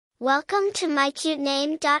Welcome to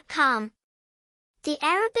mycutename.com. The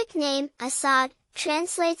Arabic name Asad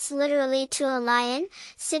translates literally to a lion,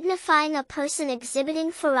 signifying a person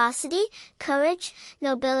exhibiting ferocity, courage,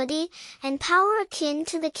 nobility, and power akin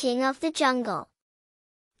to the king of the jungle.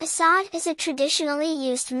 Asad is a traditionally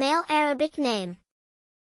used male Arabic name.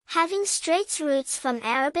 Having straight roots from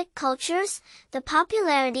Arabic cultures, the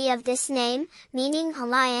popularity of this name, meaning a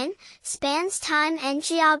lion, spans time and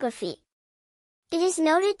geography. It is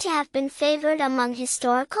noted to have been favored among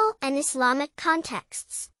historical and Islamic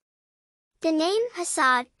contexts. The name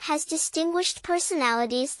Asad has distinguished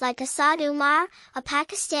personalities like Asad Umar, a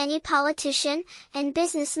Pakistani politician and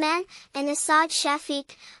businessman, and Asad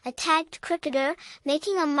Shafiq, a tagged cricketer,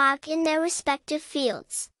 making a mark in their respective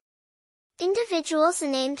fields. Individuals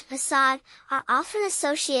named Asad are often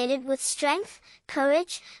associated with strength,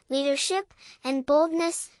 courage, leadership, and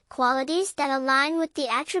boldness, qualities that align with the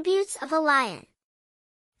attributes of a lion.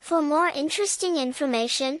 For more interesting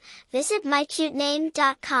information, visit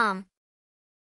mycutename.com.